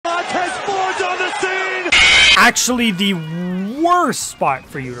actually the worst spot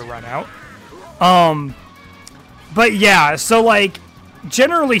for you to run out. But yeah, so like,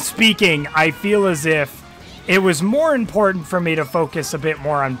 generally speaking, I feel as if it was more important for me to focus a bit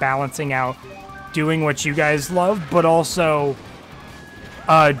more on balancing out doing what you guys love, but also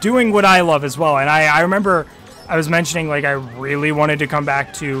doing what I love as well. And I remember I was mentioning, like, I really wanted to come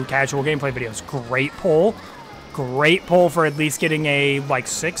back to casual gameplay videos. Great poll. Great poll for at least getting a, like,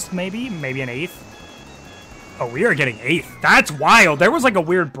 6th, maybe an 8th. Oh, we are getting 8th. That's wild. There was, like, a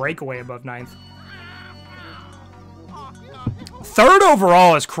weird breakaway above 9th. 3rd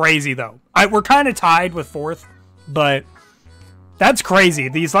overall is crazy, though. We're kind of tied with 4th, but that's crazy.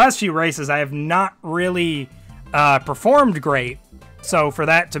 These last few races, I have not really performed great. So for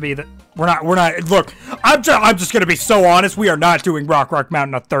that to be the... We're not... Look, I'm just going to be so honest. We are not doing Rock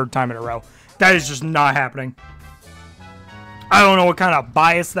Mountain a 3rd time in a row. That is just not happening. I don't know what kind of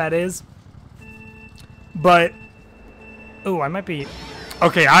bias that is. But... Ooh, I might be...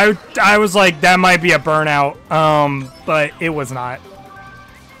 Okay, I was like, that might be a burnout. But it was not.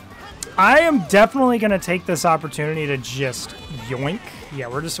 I am definitely going to take this opportunity to just yoink. Yeah,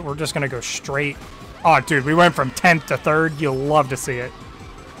 we're just going to go straight. Oh, dude, we went from 10th to 3rd. You'll love to see it.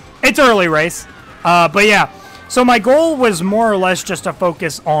 It's early race. But yeah, so my goal was more or less just to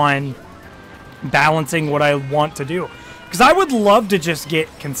focus on balancing what I want to do. Because I would love to just get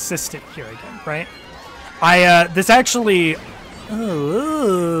consistent here again, right? This actually...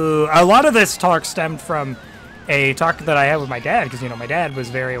 Ooh, a lot of this talk stemmed from a talk that I had with my dad, because, you know, my dad was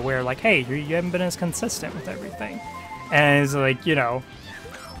very aware, like, hey, you haven't been as consistent with everything. And it's like, you know,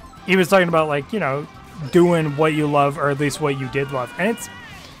 he was talking about, like, you know, doing what you love, or at least what you did love. And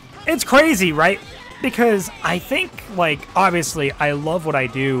it's crazy, right? Because I think, like, obviously, I love what I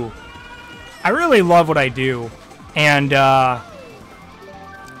do. I really love what I do. And I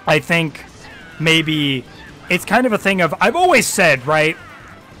think maybe it's kind of a thing of, I've always said, right,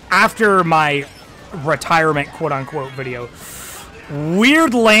 after my retirement quote-unquote video,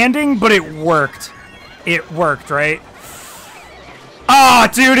 weird landing, but it worked. It worked, right? Ah,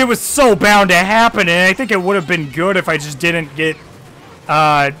 oh, dude, it was so bound to happen, and I think it would have been good if I just didn't get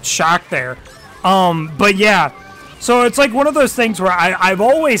shocked there. But yeah, so it's like one of those things where I've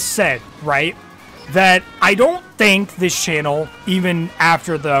always said, right, that I don't think this channel, even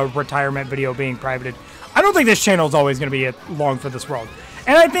after the retirement video being privated, I don't think this channel is always going to be long for this world.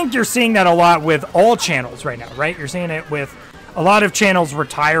 And I think you're seeing that a lot with all channels right now, right? You're seeing it with a lot of channels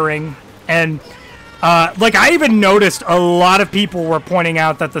retiring. And, like, I even noticed a lot of people were pointing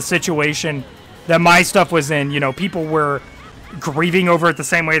out that the situation that my stuff was in, you know, people were grieving over it the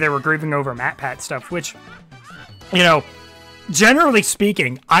same way they were grieving over MatPat stuff, which, you know, generally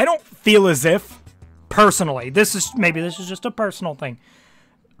speaking, I don't feel as if, personally, maybe this is just a personal thing,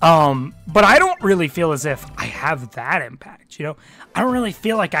 but I don't really feel as if I have that impact, you know? I don't really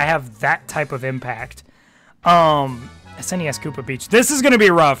feel like I have that type of impact. SNES Koopa Beach. This is going to be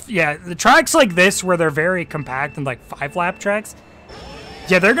rough. Yeah, the tracks like this, where they're very compact and, like, 5-lap tracks,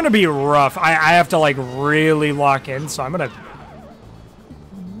 yeah, they're going to be rough. I have to, like, really lock in, so I'm going to...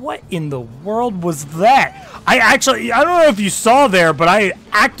 What in the world was that? I don't know if you saw there, but I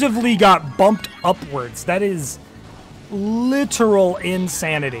actively got bumped upwards. That is literal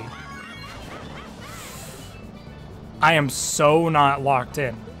insanity. I am so not locked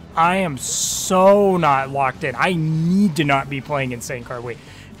in. I am so not locked in. I need to not be playing Insane Kart Wii.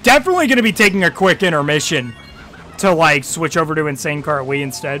 Definitely going to be taking a quick intermission to, like, switch over to Insane Kart Wii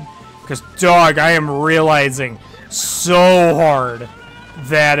instead. Because, dog, I am realizing so hard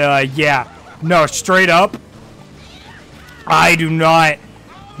that, yeah. No, straight up, I do not...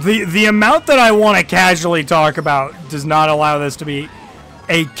 The amount that I want to casually talk about does not allow this to be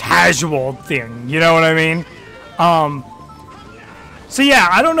a casual thing. You know what I mean? So yeah,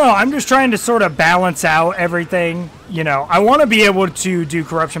 I don't know. I'm just trying to sort of balance out everything. You know, I want to be able to do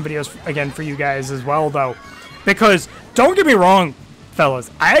corruption videos again for you guys as well, though. Because, don't get me wrong, fellas,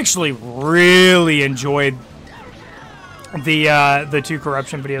 I actually really enjoyed the 2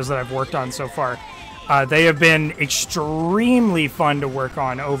 corruption videos that I've worked on so far. They have been extremely fun to work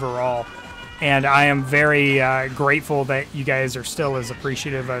on overall, and I am very grateful that you guys are still as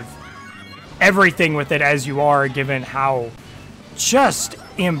appreciative of everything with it as you are, given how just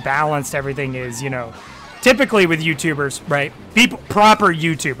imbalanced everything is. You know, typically with YouTubers, right? Proper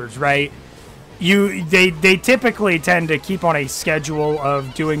YouTubers, right? They typically tend to keep on a schedule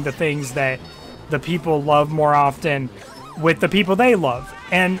of doing the things that the people love more often with the people they love.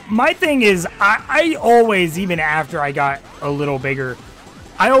 And my thing is, I always, even after I got a little bigger,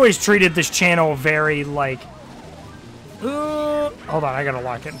 I always treated this channel very, like... hold on, I gotta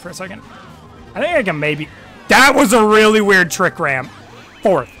lock in for a second. I think I can maybe... That was a really weird trick ramp.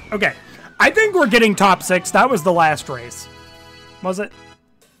 4th. Okay. I think we're getting top 6. That was the last race. Was it?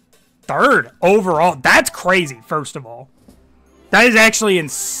 3rd overall. That's crazy, first of all. That is actually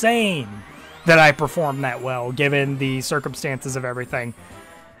insane that I performed that well, given the circumstances of everything.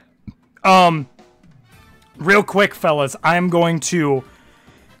 Real quick, fellas, I'm going to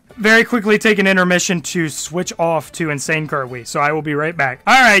very quickly take an intermission to switch off to Insane Kart Wii, so I will be right back.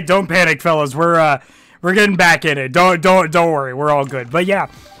 All right, don't panic, fellas. We're getting back in it. Don't worry. We're all good. But yeah,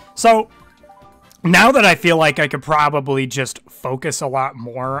 so now that I feel like I could probably just focus a lot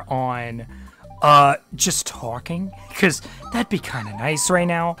more on just talking, because that'd be kind of nice right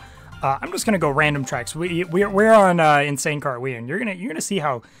now. I'm just gonna go random tracks. We're on Insane Kart Wii, and you're gonna see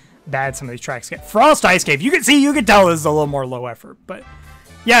how bad some of these tracks get. Frost Ice Cave. You can tell this is a little more low effort, but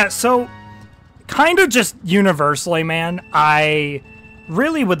yeah. So kind of just universally, man, I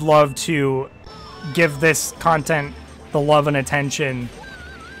really would love to give this content the love and attention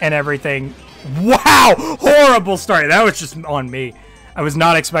and everything. Wow, horrible start. That was just on me. I was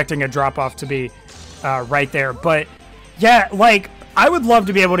not expecting a drop off to be right there, but yeah, like, I would love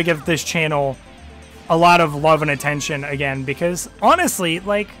to be able to give this channel a lot of love and attention again, because honestly,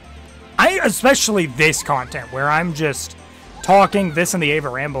 like, especially this content where I'm just talking, this and the Ava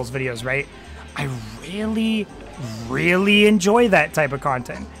Rambles videos, right? I really, really enjoy that type of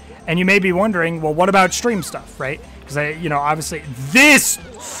content. And you may be wondering, well, what about stream stuff, right? Because obviously this,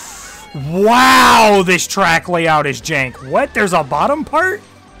 wow, this track layout is jank. What? There's a bottom part?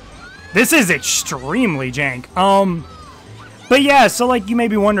 This is extremely jank. But yeah, so like you may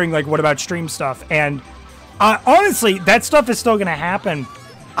be wondering, like, what about stream stuff? And honestly, that stuff is still gonna happen.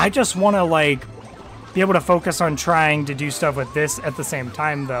 I just want to like be able to focus on trying to do stuff with this at the same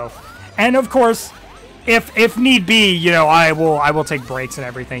time, though. And of course, if need be, I will take breaks and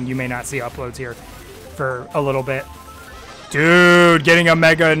everything. You may not see uploads here for a little bit. Dude, getting a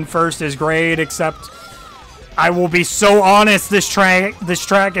mega in first is great, except I will be so honest, this track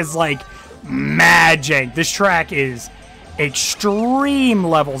is like mad jank. This track is extreme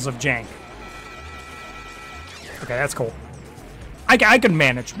levels of jank. Okay, that's cool. I can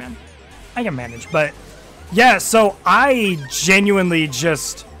manage, man. I can manage, but yeah, so I genuinely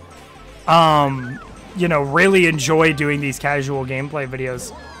just really enjoy doing these casual gameplay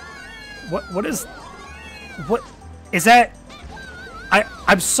videos. What is that?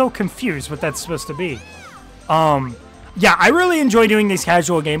 I'm so confused what that's supposed to be. Yeah, I really enjoy doing these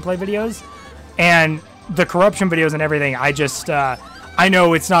casual gameplay videos and the corruption videos and everything. I just I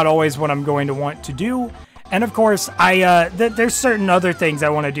know it's not always what I'm going to want to do. And of course, there's certain other things I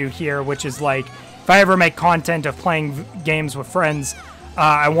want to do here, which is like, if I ever make content of playing games with friends,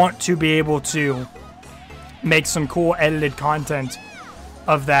 I want to be able to make some cool edited content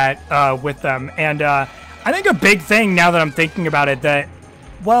of that with them. And I think a big thing, now that I'm thinking about it, that,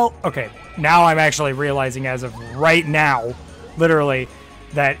 well, okay, now I'm actually realizing as of right now, literally,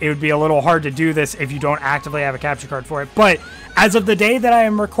 that it would be a little hard to do this if you don't actively have a capture card for it. But as of the day that I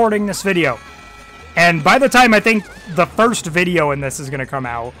am recording this video, and by the time I think the first video in this is going to come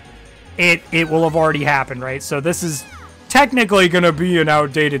out, it will have already happened, right? So this is technically going to be an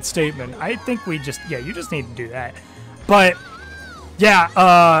outdated statement. I think you just need to do that. But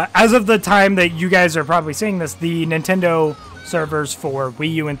yeah, as of the time that you guys are probably seeing this, the Nintendo servers for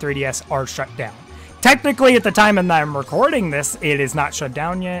Wii U and 3DS are shut down. Technically, at the time that I'm recording this, it is not shut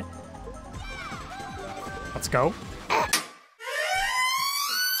down yet. Let's go.